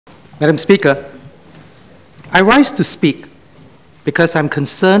Madam Speaker, I rise to speak because I'm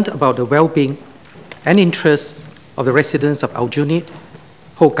concerned about the well-being and interests of the residents of Aljunied,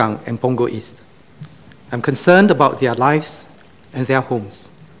 Hougang, and Punggol East. I'm concerned about their lives and their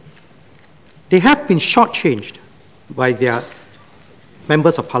homes. They have been shortchanged by their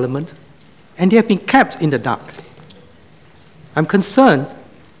members of parliament, and they have been kept in the dark. I'm concerned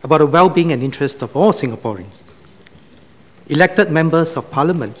about the well-being and interests of all Singaporeans. Elected members of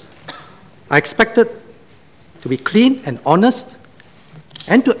parliament are expected to be clean and honest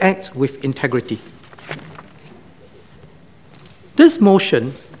and to act with integrity. This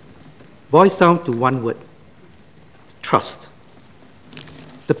motion boils down to one word: trust.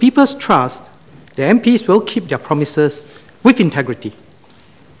 The people's trust the MPs will keep their promises with integrity.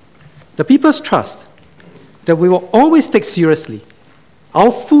 The people's trust that we will always take seriously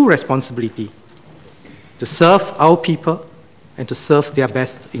our full responsibility to serve our people and to serve their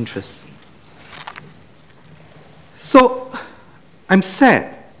best interests. So, I'm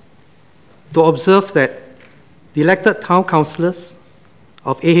sad to observe that the elected town councillors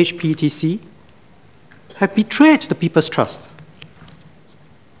of AHPETC have betrayed the people's trust.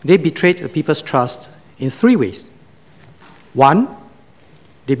 They betrayed the people's trust in three ways. One,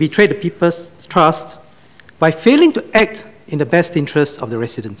 they betrayed the people's trust by failing to act in the best interests of the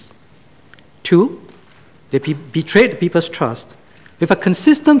residents. Two, they betrayed the people's trust with a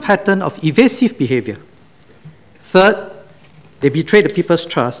consistent pattern of evasive behavior. Third, they betrayed the people's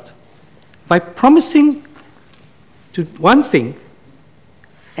trust by promising to one thing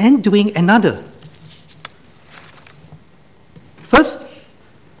and doing another. First,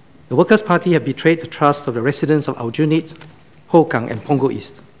 the Workers' Party have betrayed the trust of the residents of Aljunied, Hougang, and Punggol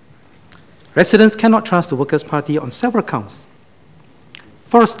East. Residents cannot trust the Workers' Party on several counts.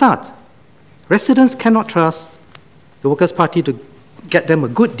 For a start, residents cannot trust the Workers' Party to get them a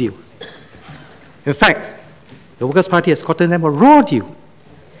good deal. In fact, the Workers' Party has gotten them a raw deal.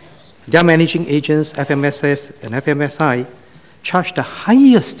 Their managing agents, FMSS and FMSI, charge the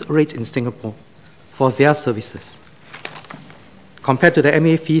highest rate in Singapore for their services. Compared to the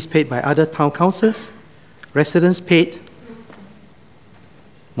MA fees paid by other town councils, residents paid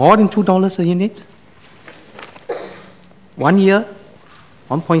more than $2 a unit. 1 year,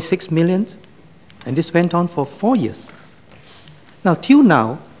 1.6 million, and this went on for 4 years. Now, till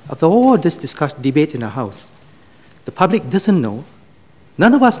now, after all this debate in the House, the public doesn't know,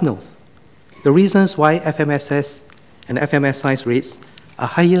 none of us knows, the reasons why FMSS and FMSI's rates are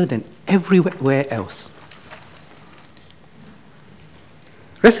higher than everywhere else.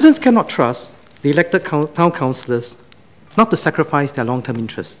 Residents cannot trust the elected town councillors not to sacrifice their long-term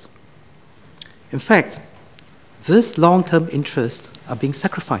interests. In fact, these long-term interests are being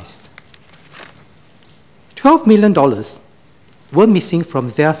sacrificed. $12 million were missing from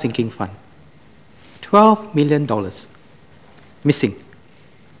their sinking fund. $12 million missing.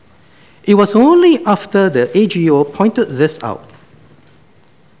 It was only after the AGO pointed this out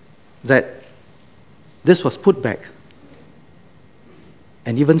that this was put back.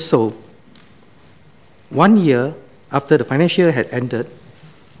 And even so, 1 year after the financial year had ended,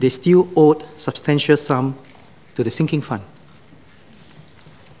 they still owed substantial sum to the sinking fund.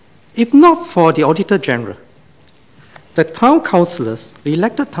 If not for the Auditor General, the town councillors, the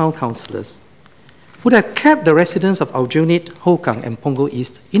elected town councillors, would have kept the residents of Aljunied, Hougang, and Punggol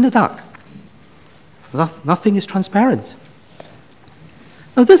East in the dark. Nothing is transparent.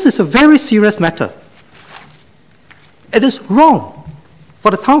 Now, this is a very serious matter. It is wrong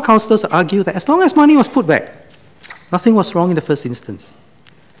for the town councillors to argue that as long as money was put back, nothing was wrong in the first instance.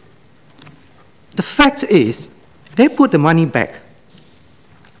 The fact is, they put the money back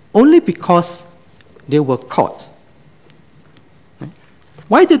only because they were caught.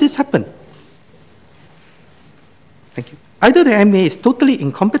 Why did this happen? Thank you. Either the MA is totally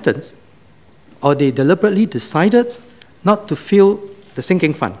incompetent, or they deliberately decided not to fill the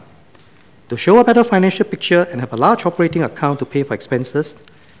sinking fund, to show a better financial picture and have a large operating account to pay for expenses,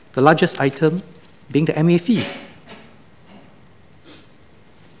 the largest item being the MA fees.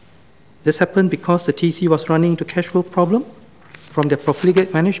 This happened because the TC was running into cash flow problem from their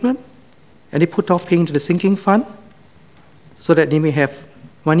profligate management, and they put off paying to the sinking fund so that they may have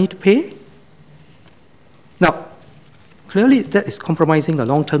money to pay. Now, clearly that is compromising the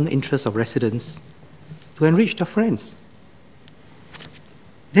long-term interests of residents to enrich their friends.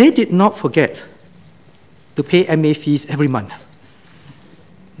 They did not forget to pay MA fees every month.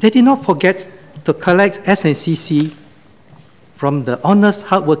 They did not forget to collect S&CC from the honest,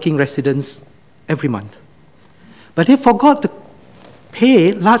 hardworking residents every month. But they forgot to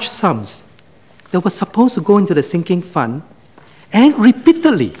pay large sums that were supposed to go into the sinking fund, and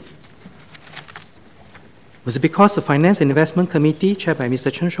repeatedly Was it because the Finance and Investment Committee, chaired by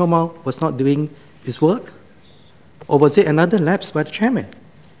Mr. Chen Shomao, was not doing his work? Or was it another lapse by the chairman?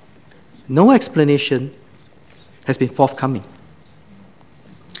 No explanation has been forthcoming.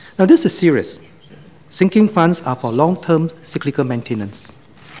 Now, this is serious. Sinking funds are for long-term cyclical maintenance.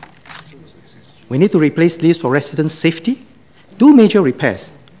 We need to replace lifts for residents' safety, do major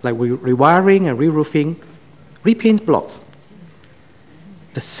repairs, like rewiring and re-roofing, repaint blocks.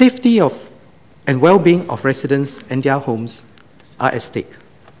 The safety of and well-being of residents and their homes are at stake.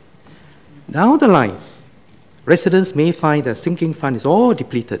 Down the line, residents may find the sinking fund is all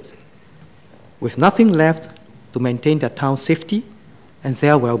depleted, with nothing left to maintain their town's safety and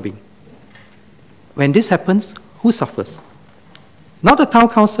their well-being. When this happens, who suffers? Not the town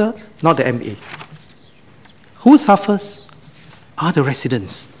council, not the MA. Who suffers are the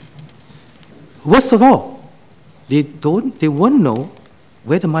residents. Worst of all, they won't know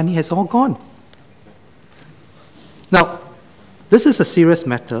where the money has all gone. Now, this is a serious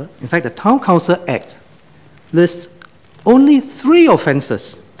matter. In fact, the Town Council Act lists only 3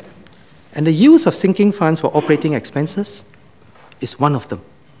 offences, and the use of sinking funds for operating expenses is one of them.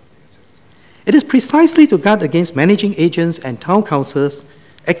 It is precisely to guard against managing agents and town councils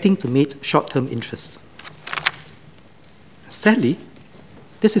acting to meet short-term interests. Sadly,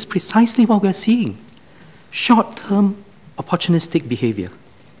 this is precisely what we're seeing: short-term opportunistic behavior.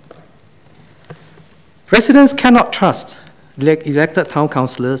 Residents cannot trust elected town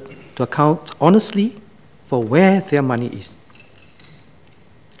councillors to account honestly for where their money is.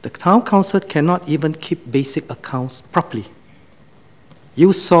 The town council cannot even keep basic accounts properly.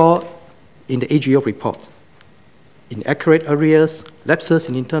 You saw in the AGO report inaccurate arrears, lapses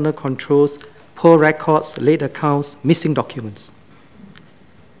in internal controls, poor records, late accounts, missing documents.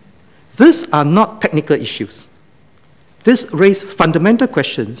 These are not technical issues. This raises fundamental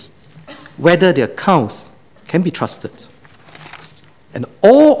questions whether the accounts can be trusted. And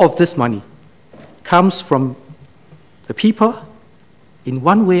all of this money comes from the people in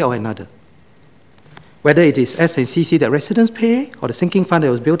one way or another. Whether it is S&CC that residents pay, or the sinking fund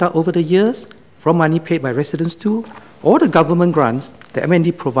that was built up over the years from money paid by residents too, or the government grants that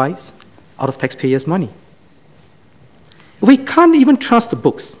MND provides out of taxpayers' money. If we can't even trust the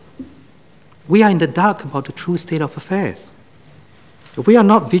books, we are in the dark about the true state of affairs. If we are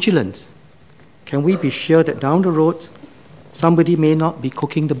not vigilant, can we be sure that down the road, somebody may not be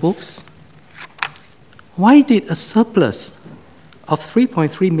cooking the books? Why did a surplus of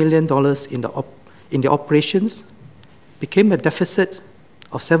 $3.3 million in the operations became a deficit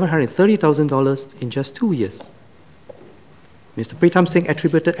of $730,000 in just 2 years? Mr. Pritam Singh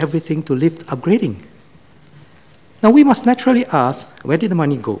attributed everything to lift upgrading. Now, we must naturally ask, where did the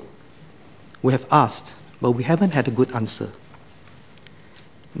money go? We have asked, but we haven't had a good answer.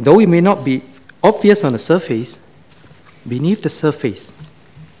 Though it may not be obvious on the surface, beneath the surface,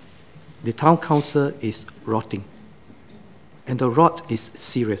 the town council is rotting, and the rot is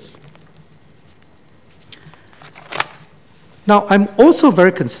serious. Now, I'm also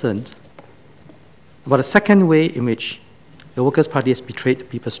very concerned about the second way in which the Workers' Party has betrayed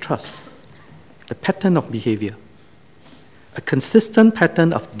people's trust: the pattern of behavior, a consistent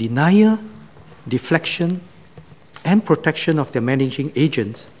pattern of denial, deflection, and protection of their managing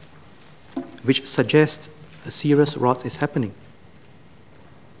agent, which suggests a serious rot is happening.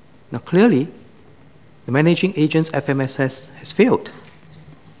 Now, clearly, the managing agent's FMSS has failed.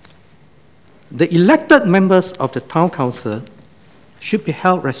 The elected members of the town council should be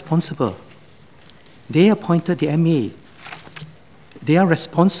held responsible. They appointed the MA. They are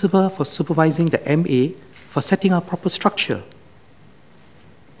responsible for supervising the MA for setting up proper structure.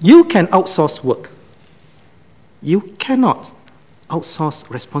 You can outsource work. You cannot outsource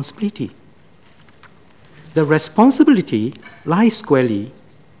responsibility. The responsibility lies squarely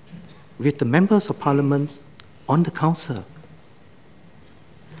with the members of parliament on the council.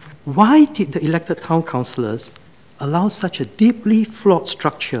 Why did the elected town councillors allow such a deeply flawed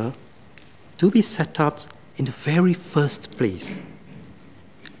structure to be set up in the very first place?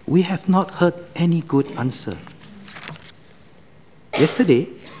 We have not heard any good answer. Yesterday,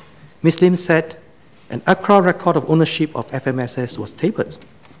 Ms. Lim said an ACRA record of ownership of FMSS was tabled.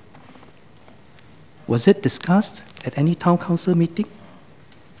 Was it discussed at any town council meeting?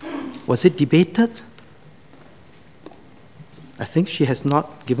 Was it debated? I think she has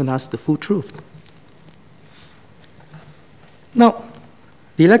not given us the full truth. Now,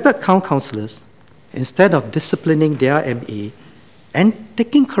 the elected town councillors, instead of disciplining their MA and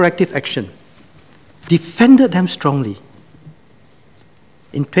taking corrective action, defended them strongly.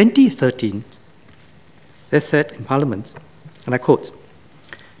 In 2013, they said in Parliament, and I quote,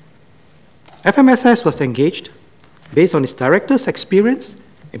 FMSS was engaged based on its director's experience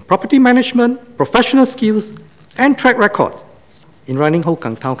in property management, professional skills, and track record in running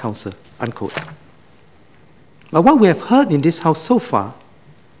Hougang Town Council, unquote. But what we have heard in this House so far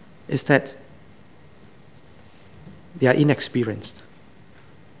is that they are inexperienced.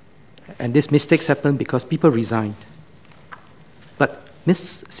 And these mistakes happened because people resigned. But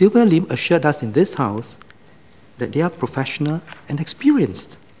Ms. Sylvia Lim assured us in this House that they are professional and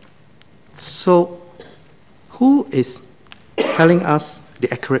experienced. So, who is telling us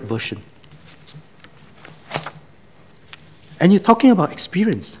the accurate version? And you're talking about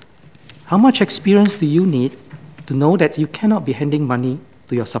experience. How much experience do you need to know that you cannot be handing money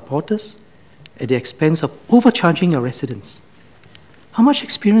to your supporters at the expense of overcharging your residents? How much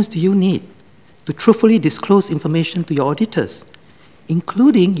experience do you need to truthfully disclose information to your auditors,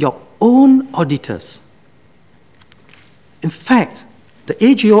 including your own auditors? In fact, the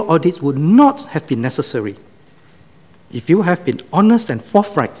AGO audits would not have been necessary if you have been honest and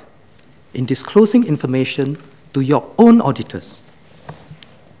forthright in disclosing information to your own auditors.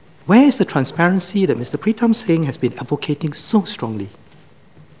 Where is the transparency that Mr. Pritam Singh has been advocating so strongly?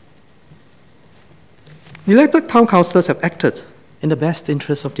 The elected town councillors have acted in the best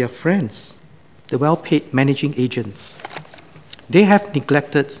interest of their friends, the well-paid managing agents. They have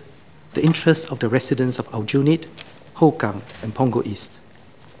neglected the interests of the residents of Aljunied, Hougang, and Punggol East.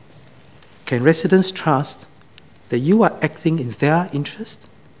 Can residents trust that you are acting in their interest?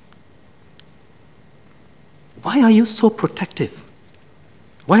 Why are you so protective?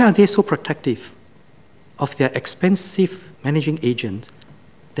 Why are they so protective of their expensive managing agent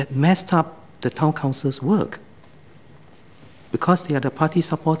that messed up the town council's work? Because they are the party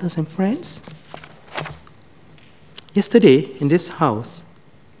supporters and friends? Yesterday, in this House,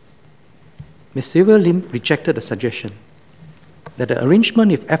 Ms. Sylvia Lim rejected the suggestion that the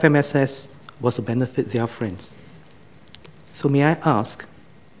arrangement with FMSS was to benefit their friends. So may I ask,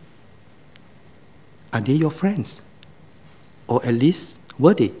 are they your friends? Or at least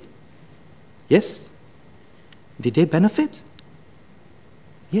were they? Yes? Did they benefit?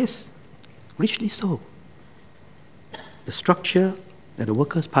 Yes, richly so. The structure that the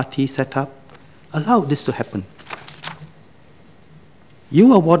Workers' Party set up allowed this to happen.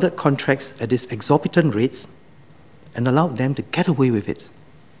 You awarded contracts at these exorbitant rates and allowed them to get away with it.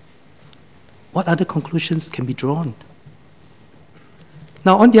 What other conclusions can be drawn?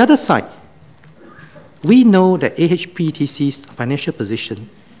 Now, on the other side, we know that AHPETC's financial position,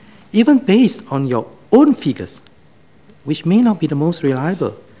 even based on your own figures, which may not be the most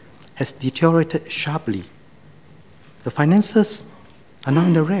reliable, has deteriorated sharply. The finances are now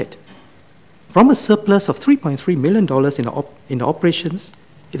in the red. From a surplus of $3.3 million in the operations,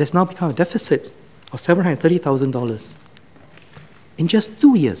 it has now become a deficit of $730,000 in just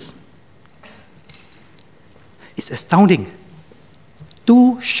 2 years. It's astounding.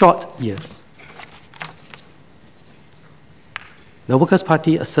 2 short years. The Workers'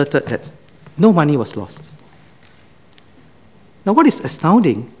 Party asserted that no money was lost. Now, what is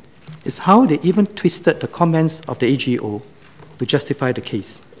astounding is how they even twisted the comments of the AGO to justify the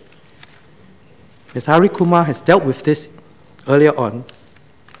case. Ms. Hari Kumar has dealt with this earlier on,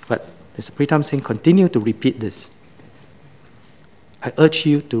 but Mr. Pritam Singh continued to repeat this. I urge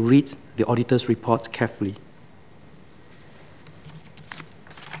you to read the auditor's report carefully.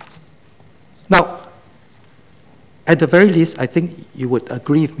 Now, at the very least, I think you would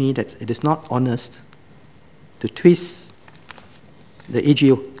agree with me that it is not honest to twist the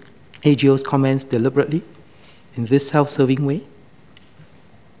AGO's comments deliberately in this self-serving way.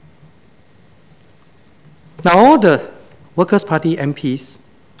 Now, all the Workers' Party MPs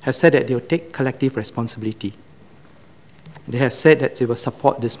have said that they will take collective responsibility. They have said that they will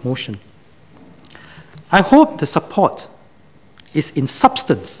support this motion. I hope the support is in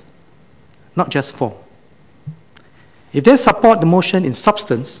substance, not just form. If they support the motion in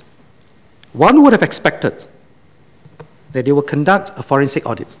substance, one would have expected that they will conduct a forensic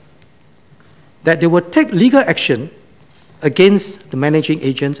audit, that they will take legal action against the managing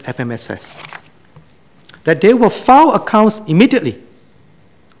agents, FMSS, that they will file accounts immediately,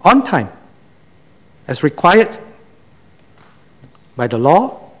 on time, as required by the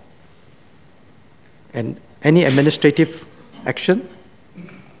law and any administrative action,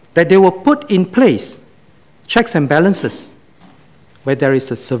 that they will put in place checks and balances where there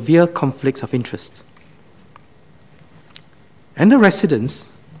is a severe conflict of interest. And the residents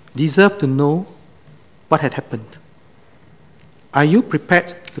deserve to know what had happened. Are you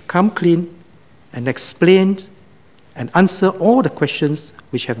prepared to come clean and explain and answer all the questions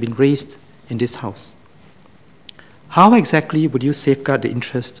which have been raised in this House? How exactly would you safeguard the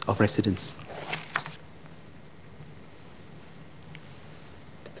interests of residents?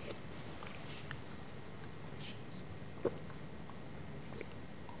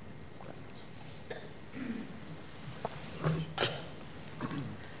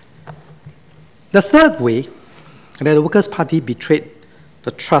 The third way that the Workers' Party betrayed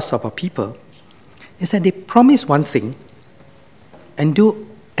the trust of our people is that they promise one thing and do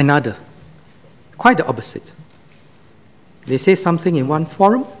another, quite the opposite. They say something in one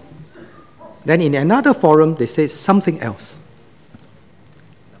forum, then in another forum they say something else.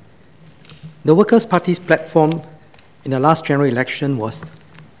 The Workers' Party's platform in the last general election was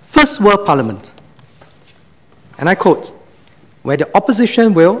First World Parliament. And I quote, where the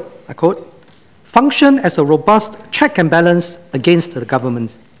opposition will, I quote, function as a robust check and balance against the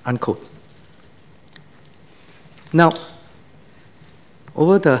government, unquote. Now,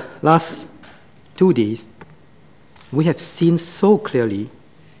 over the last 2 days, we have seen so clearly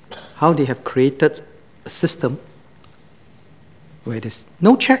how they have created a system where there's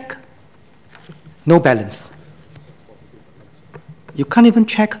no check, no balance. You can't even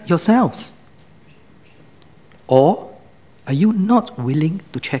check yourselves. Or are you not willing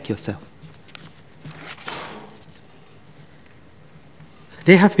to check yourself?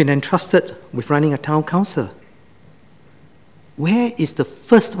 They have been entrusted with running a town council. Where is the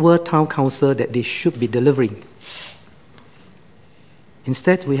first world town council that they should be delivering?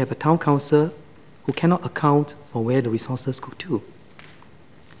 Instead, we have a town council who cannot account for where the resources go to.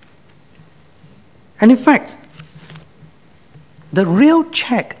 And in fact, the real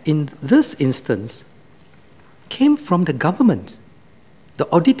check in this instance came from the government, the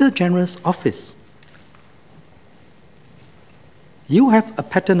Auditor General's office. You have a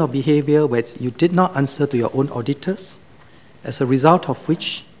pattern of behavior where you did not answer to your own auditors, as a result of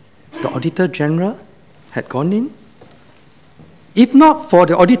which the Auditor General had gone in. If not for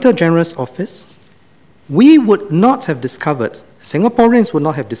the Auditor General's office, we would not have discovered, Singaporeans would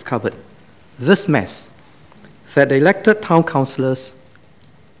not have discovered this mess that the elected town councillors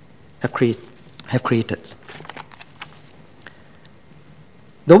have created.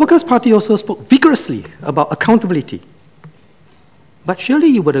 The Workers' Party also spoke vigorously about accountability. But surely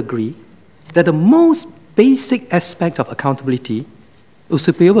you would agree that the most basic aspect of accountability is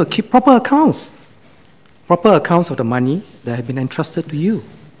to be able to keep proper accounts of the money that have been entrusted to you.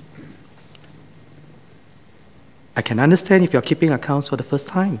 I can understand if you're keeping accounts for the first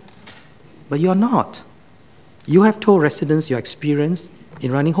time, but you're not. You have told residents your experience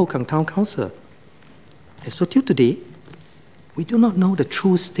in running Ho Kang Town Council. And so till today, we do not know the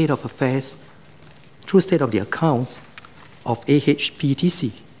true state of affairs, true state of the accounts of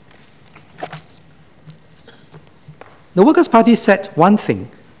AHPETC. The Workers' Party said one thing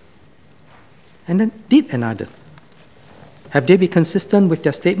and then did another. Have they been consistent with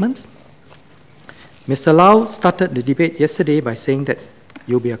their statements? Mr. Lau started the debate yesterday by saying that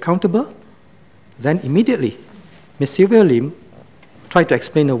you'll be accountable. Then immediately, Ms. Sylvia Lim tried to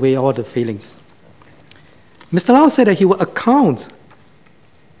explain away all the failings. Mr. Lau said that he will account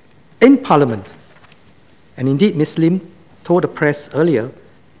in Parliament. And indeed, Ms. Lim told the press earlier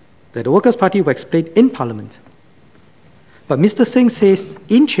that the Workers' Party will explain in Parliament. But Mr. Singh says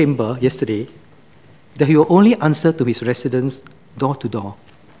in chamber yesterday that he will only answer to his residents door to door.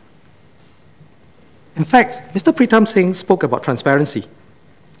 In fact, Mr. Pritam Singh spoke about transparency.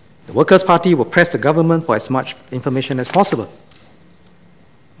 The Workers' Party will press the government for as much information as possible.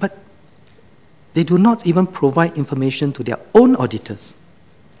 But they do not even provide information to their own auditors.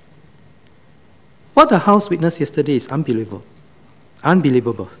 What the House witnessed yesterday is unbelievable.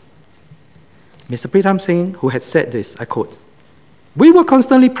 Unbelievable. Mr. Pritam Singh, who had said this, I quote, "We will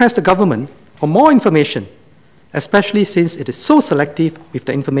constantly press the government for more information, especially since it is so selective with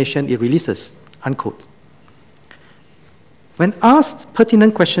the information it releases," unquote. When asked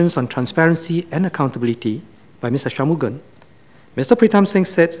pertinent questions on transparency and accountability by Mr. Shanmugam, Mr. Pritam Singh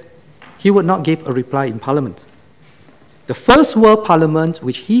said he would not give a reply in Parliament. The First World Parliament,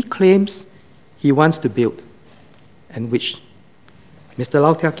 which he claims he wants to build, and which Mr.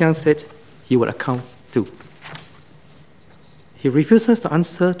 Lau Tia Kiang said he would account to. He refuses to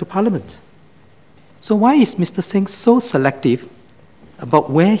answer to Parliament. So why is Mr. Singh so selective about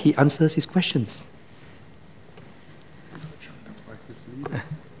where he answers his questions?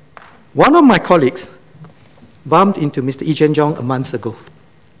 One of my colleagues bumped into Mr. Ee Jen Jong a month ago.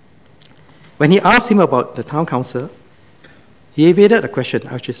 When he asked him about the town council, he evaded the question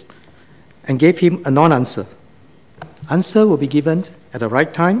and gave him a non-answer. Answer will be given at the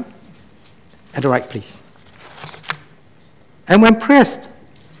right time, at the right place. And when pressed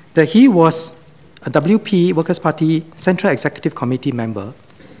that he was a WP, Workers' Party Central Executive Committee member,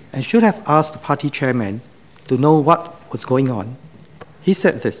 and should have asked the party chairman to know what was going on, he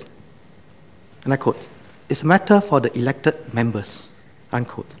said this, and I quote, "It's a matter for the elected members,"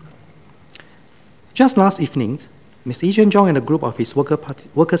 unquote. Just last evening, Mr. Ee Jen Jong and a group of his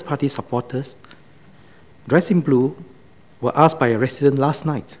Workers' Party supporters dressed in blue, were asked by a resident last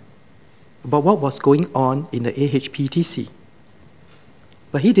night about what was going on in the AHPETC.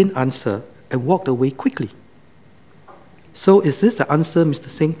 But he didn't answer and walked away quickly. So is this the answer Mr.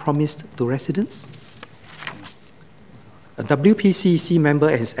 Singh promised to residents? A WPCEC member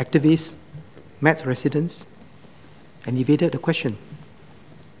and his activists met residents and evaded the question.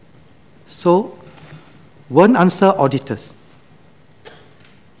 So, won't answer auditors,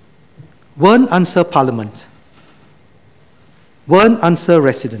 won't answer Parliament, won't answer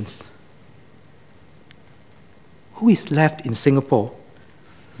residents. Who is left in Singapore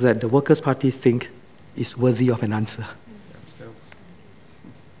that the Workers' Party think is worthy of an answer?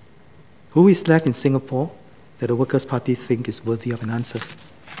 Who is left in Singapore that the Workers' Party think is worthy of an answer?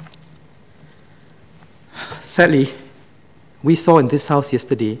 Sadly, we saw in this House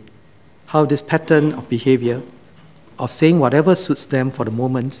yesterday how this pattern of behavior, of saying whatever suits them for the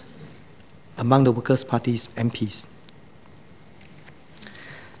moment, among the Workers' Party's MPs.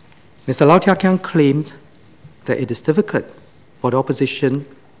 Mr. Lau Tia Kiang claimed that it is difficult for the opposition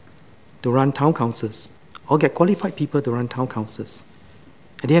to run town councils or get qualified people to run town councils,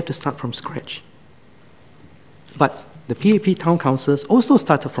 and they have to start from scratch. But the PAP town councils also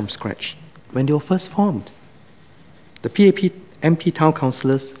started from scratch when they were first formed. The PAP MP town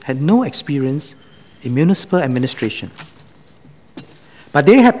councillors had no experience in municipal administration, but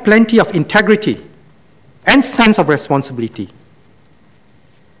they had plenty of integrity and sense of responsibility.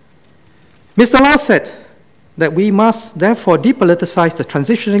 Mr. Lau said that we must therefore depoliticize the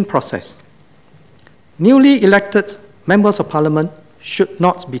transitioning process. Newly elected members of Parliament should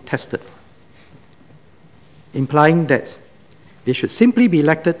not be tested, implying that they should simply be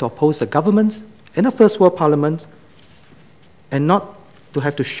elected to oppose the government in a First World Parliament and not to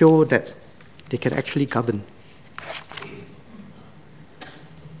have to show that they can actually govern.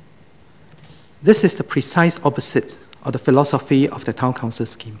 This is the precise opposite of the philosophy of the Town Council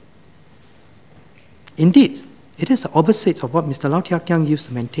scheme. Indeed, it is the opposite of what Mr. Lau Tia Kiang used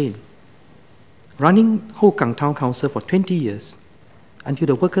to maintain, running Ho Kang Town Council for 20 years until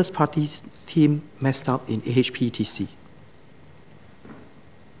the Workers' Party's team messed up in AHPETC.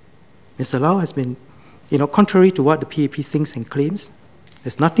 Mr. Lau has been, contrary to what the PAP thinks and claims,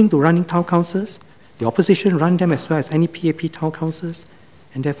 there's nothing to running town councils. The opposition run them as well as any PAP town councils,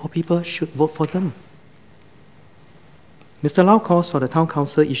 and therefore people should vote for them. Mr. Lau calls for the town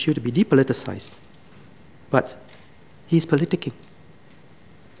council issue to be depoliticized, but he's politicking.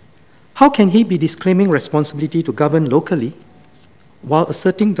 How can he be disclaiming responsibility to govern locally while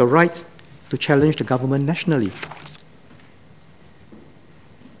asserting the right to challenge the government nationally?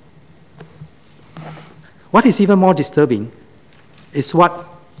 What is even more disturbing is what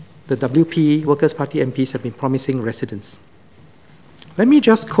the WP Workers' Party MPs have been promising residents. Let me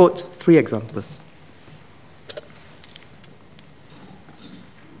just quote 3 examples.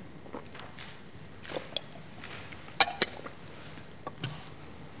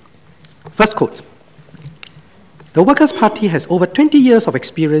 First quote, the Workers' Party has over 20 years of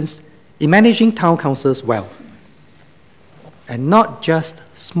experience in managing town councils well, and not just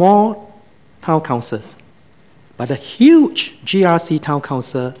small town councils, but a huge GRC town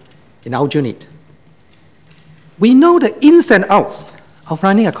council in Aljunied. We know the ins and outs of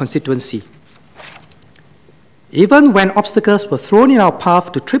running a constituency. Even when obstacles were thrown in our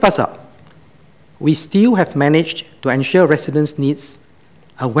path to trip us up, we still have managed to ensure residents' needs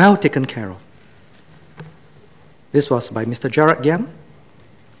are well taken care of. This was by Mr. Gerard Giam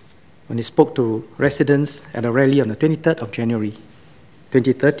when he spoke to residents at a rally on the 23rd of January,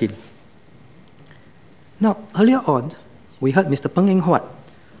 2013. Now, earlier on, we heard Mr. Peng Eng Huat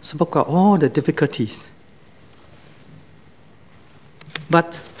spoke about all the difficulties.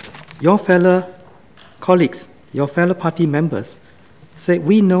 But your fellow colleagues, your fellow party members, say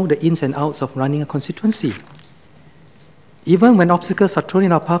we know the ins and outs of running a constituency. Even when obstacles are thrown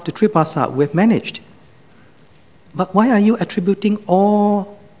in our path to trip us up, we've managed. But why are you attributing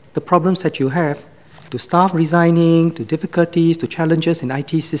all the problems that you have to staff resigning, to difficulties, to challenges in IT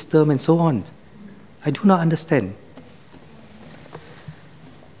system, and so on? I do not understand.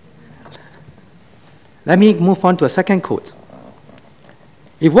 Let me move on to a second quote.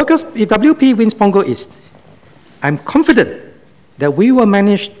 If WP wins Punggol East, I'm confident that we will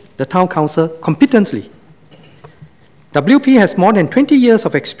manage the town council competently. WP has more than 20 years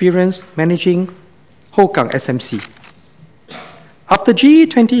of experience managing Ho Kang SMC. After GE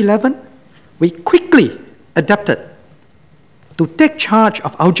 2011, we quickly adapted to take charge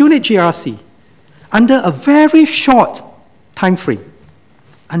of Aljunied GRC under a very short time frame.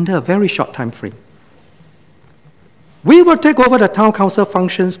 We will take over the town council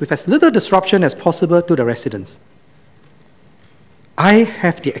functions with as little disruption as possible to the residents. I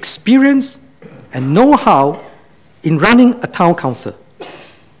have the experience and know-how in running a town council.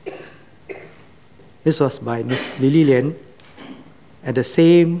 This was by Ms. Lily Lian at the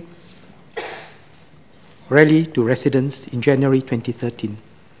same rally to residents in January 2013.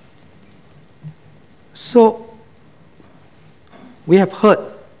 So, we have heard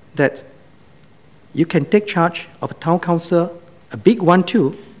that you can take charge of a town council, a big one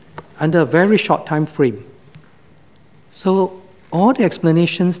too, under a very short time frame. So, all the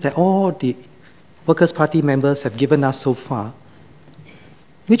explanations that all the Workers' Party members have given us so far,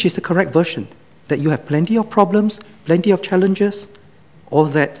 which is the correct version? That you have plenty of problems, plenty of challenges, or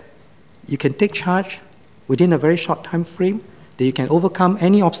that you can take charge within a very short time frame, that you can overcome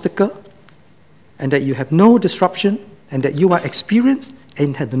any obstacle, and that you have no disruption, and that you are experienced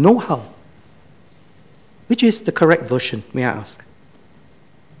and have the know-how. Which is the correct version, may I ask?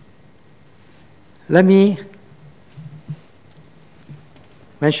 Let me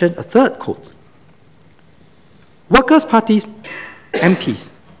mention a third quote. Workers' Party's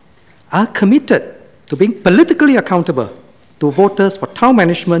MPs are committed to being politically accountable to voters for town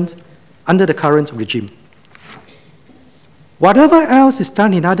management under the current regime. Whatever else is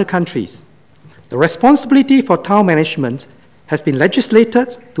done in other countries, the responsibility for town management has been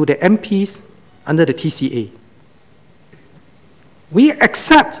legislated to the MPs under the TCA. We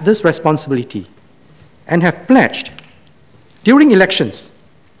accept this responsibility and have pledged during elections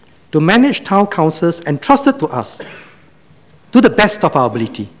to manage town councils entrusted to us to the best of our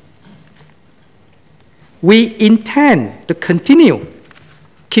ability. We intend to continue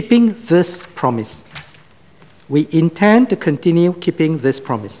keeping this promise. We intend to continue keeping this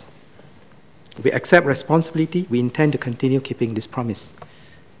promise. We accept responsibility. We intend to continue keeping this promise.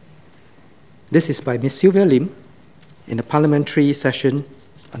 This is by Ms. Sylvia Lim in the parliamentary session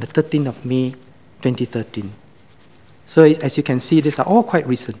on the 13th of May, 2013. So as you can see, these are all quite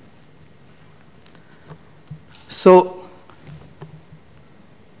recent. So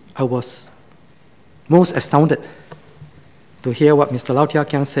I was most astounded to hear what Mr. Lau Tia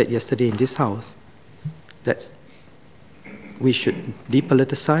Kiang said yesterday in this house, that we should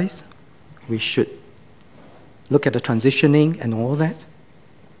depoliticize, we should look at the transitioning and all that.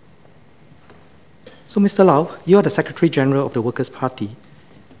 So, Mr. Lau, you are the Secretary General of the Workers' Party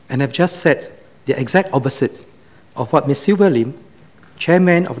and have just said the exact opposite of what Ms. Sylvia Lim,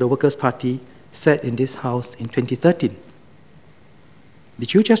 Chairman of the Workers' Party, said in this House in 2013.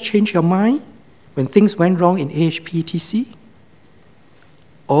 Did you just change your mind when things went wrong in AHPETC?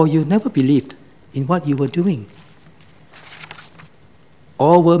 Or you never believed in what you were doing?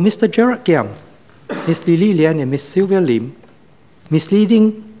 Or were Mr. Gerard Giang, Ms. Lily Lian and Ms. Sylvia Lim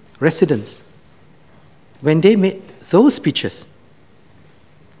misleading residents when they made those speeches,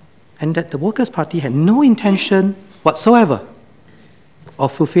 and that the Workers' Party had no intention whatsoever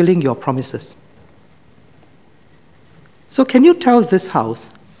of fulfilling your promises? So can you tell this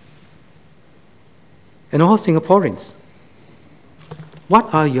House and all Singaporeans,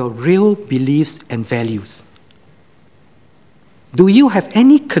 what are your real beliefs and values? Do you have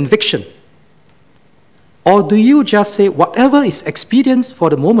any conviction? Or do you just say whatever is expedient for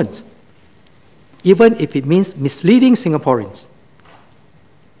the moment, even if it means misleading Singaporeans?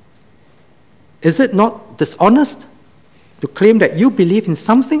 Is it not dishonest to claim that you believe in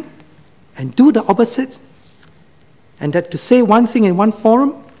something and do the opposite, and that to say one thing in one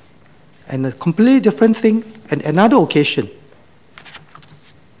forum and a completely different thing at another occasion?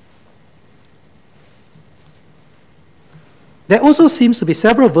 There also seems to be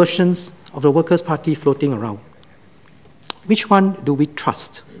several versions of the Workers' Party floating around. Which one do we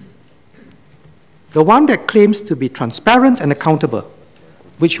trust? The one that claims to be transparent and accountable,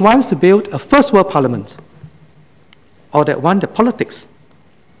 which wants to build a first world parliament, or that one that politics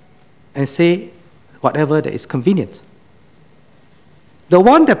and say whatever that is convenient? The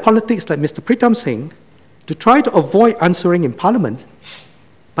one that politics, like Mr. Pritam Singh, to try to avoid answering in parliament,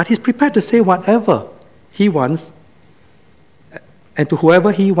 but he's prepared to say whatever he wants and to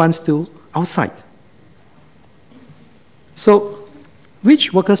whoever he wants to outside. So,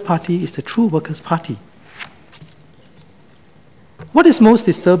 which Workers' Party is the true Workers' Party? What is most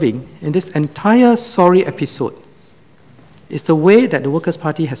disturbing in this entire sorry episode is the way that the Workers'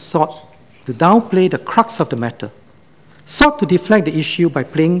 Party has sought to downplay the crux of the matter, sought to deflect the issue by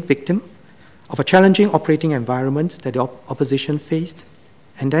playing victim of a challenging operating environment that the opposition faced,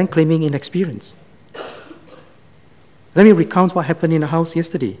 and then claiming inexperience. Let me recount what happened in the House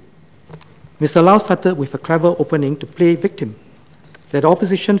yesterday. Mr. Lau started with a clever opening to play victim, that the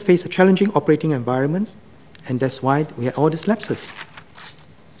opposition faced a challenging operating environment and that's why we had all these lapses.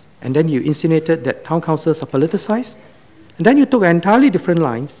 And then you insinuated that town councils are politicized, and then you took an entirely different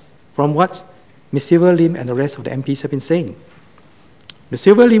line from what Ms. Sylvia Lim and the rest of the MPs have been saying. Ms.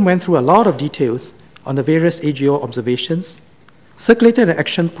 Sylvia Lim went through a lot of details on the various AGO observations, circulated an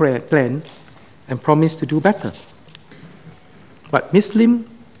action plan, and promised to do better. But Ms. Lim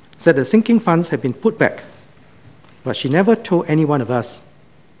said the sinking funds had been put back, but she never told any one of us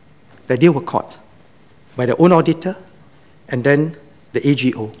that they were caught by their own auditor and then the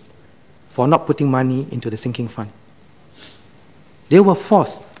AGO for not putting money into the sinking fund. They were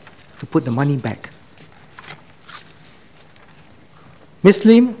forced to put the money back. Ms.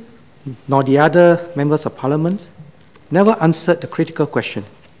 Lim, nor the other members of Parliament, never answered the critical question.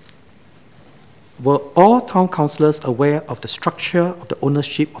 Were all town councillors aware of the structure of the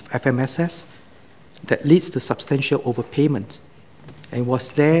ownership of FMSS that leads to substantial overpayment? And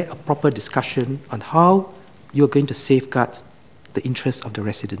was there a proper discussion on how you're going to safeguard the interests of the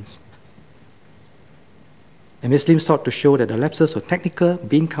residents? And Ms. Lim sought to show that the lapses were technical,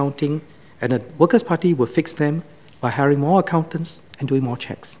 bean counting, and the Workers' Party will fix them by hiring more accountants and doing more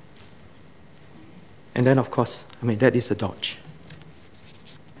checks. And then, of course, that is a dodge.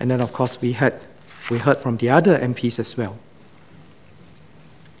 And then, of course, we heard from the other MPs as well.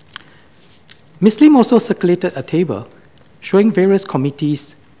 Ms. Lim also circulated a table showing various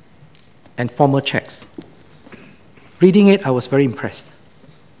committees and formal checks. Reading it, I was very impressed.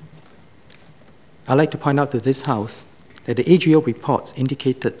 I'd like to point out to this House that the AGO reports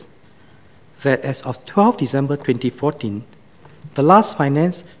indicated that as of 12 December 2014, the last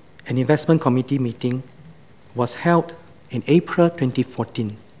Finance and Investment Committee meeting was held in April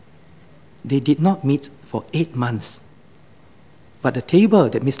 2014. They did not meet for 8 months. But the table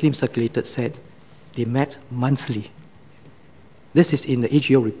that Ms. Lim circulated said they met monthly. This is in the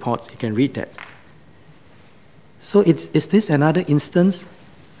AGO report. You can read that. So is this another instance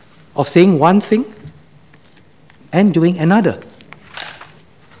of saying one thing and doing another?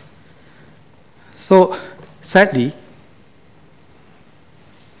 So, sadly,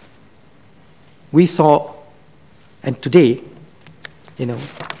 we saw, and today,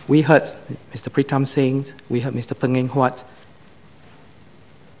 we heard Mr. Pritam saying, we heard Mr. Peng Eng Huat.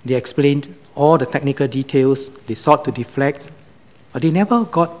 They explained all the technical details, they sought to deflect, but they never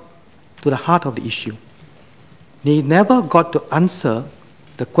got to the heart of the issue. They never got to answer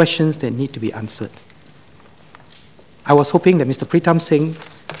the questions that need to be answered. I was hoping that Mr. Pritam Singh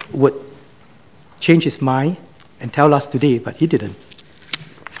would change his mind and tell us today, but he didn't.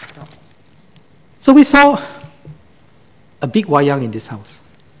 So we saw a big wayang in this House.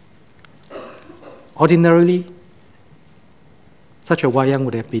 Ordinarily, such a wayang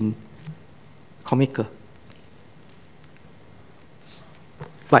would have been comical.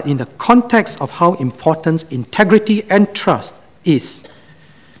 But in the context of how important integrity and trust is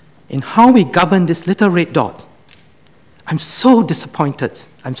in how we govern this little red dot, I'm so disappointed,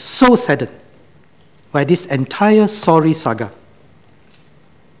 I'm so saddened by this entire sorry saga.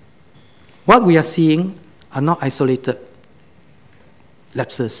 What we are seeing are not isolated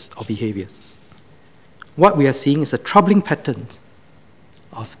lapses or behaviors. What we are seeing is a troubling pattern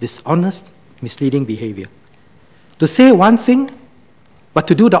of dishonest, misleading behavior. To say one thing, but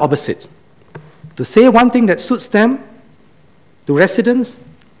to do the opposite. To say one thing that suits them, to residents,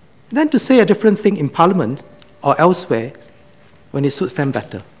 then to say a different thing in Parliament or elsewhere when it suits them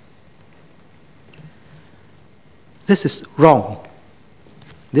better. This is wrong.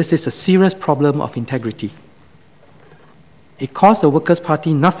 This is a serious problem of integrity. It cost the Workers'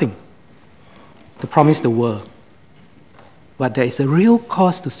 Party nothing to promise the world. But there is a real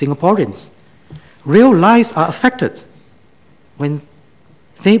cost to Singaporeans. Real lives are affected when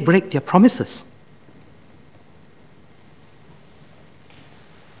they break their promises.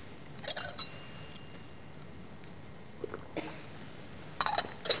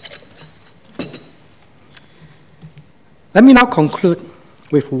 Let me now conclude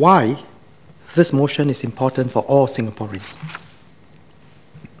with why this motion is important for all Singaporeans.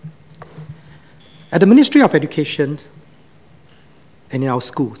 At the Ministry of Education and in our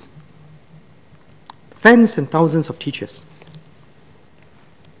schools, tens and thousands of teachers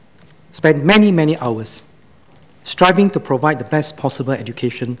spend many, many hours striving to provide the best possible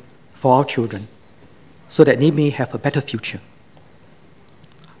education for our children so that they may have a better future.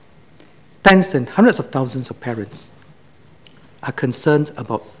 Tens and hundreds of thousands of parents are concerned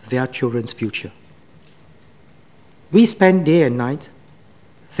about their children's future. We spend day and night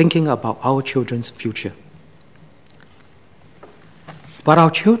thinking about our children's future. But our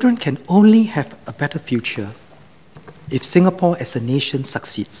children can only have a better future if Singapore as a nation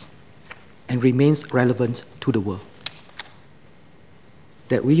succeeds and remains relevant to the world.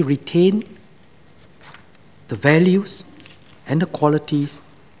 That we retain the values and the qualities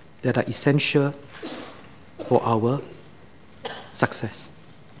that are essential for our success.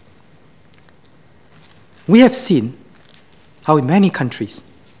 We have seen how in many countries,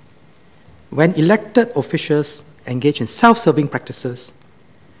 when elected officials engage in self-serving practices,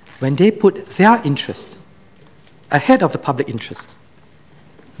 when they put their interest ahead of the public interest,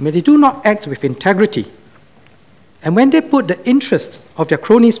 when they do not act with integrity, and when they put the interest of their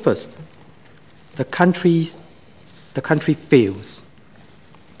cronies first, the country fails.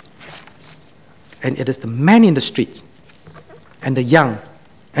 And it is the man in the streets and the young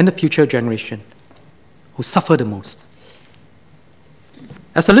and the future generation who suffer the most.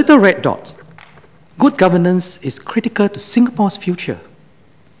 As a little red dot, good governance is critical to Singapore's future.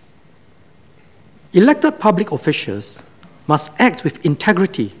 Elected public officials must act with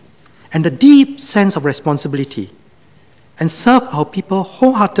integrity and a deep sense of responsibility and serve our people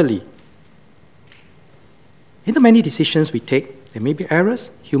wholeheartedly. In the many decisions we take, there may be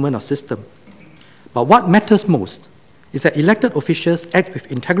errors, human or system. But what matters most is that elected officials act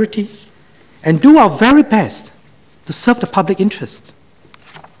with integrity and do our very best to serve the public interest.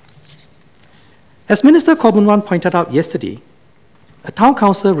 As Minister Koh pointed out yesterday, a town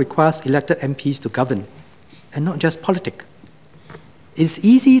council requires elected MPs to govern and not just politic. It's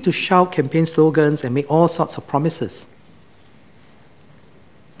easy to shout campaign slogans and make all sorts of promises.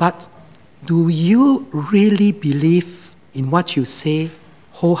 But do you really believe in what you say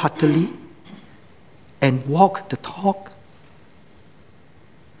wholeheartedly and walk the talk?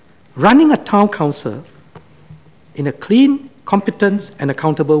 Running a town council in a clean, competent, and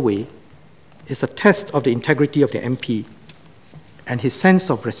accountable way is a test of the integrity of the MP and his sense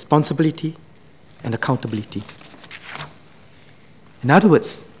of responsibility and accountability. In other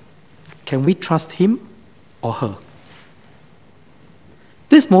words, can we trust him or her?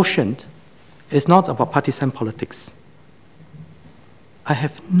 This motion is not about partisan politics. I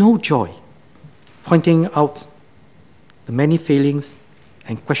have no joy pointing out the many failings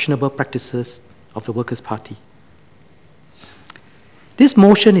and questionable practices of the Workers' Party. This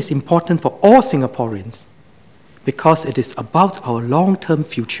motion is important for all Singaporeans because it is about our long-term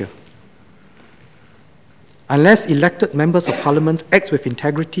future. Unless elected members of Parliament act with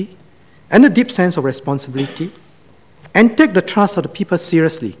integrity and a deep sense of responsibility and take the trust of the people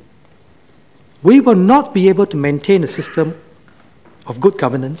seriously, we will not be able to maintain a system of good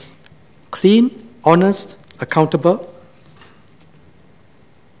governance, clean, honest, accountable,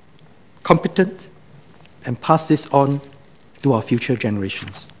 competent, and pass this on to our future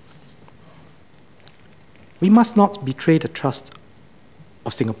generations. We must not betray the trust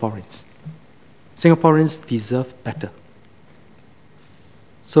of Singaporeans. Singaporeans deserve better.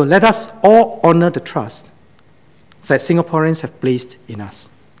 So let us all honor the trust that Singaporeans have placed in us.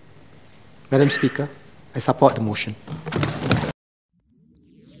 Madam Speaker, I support the motion.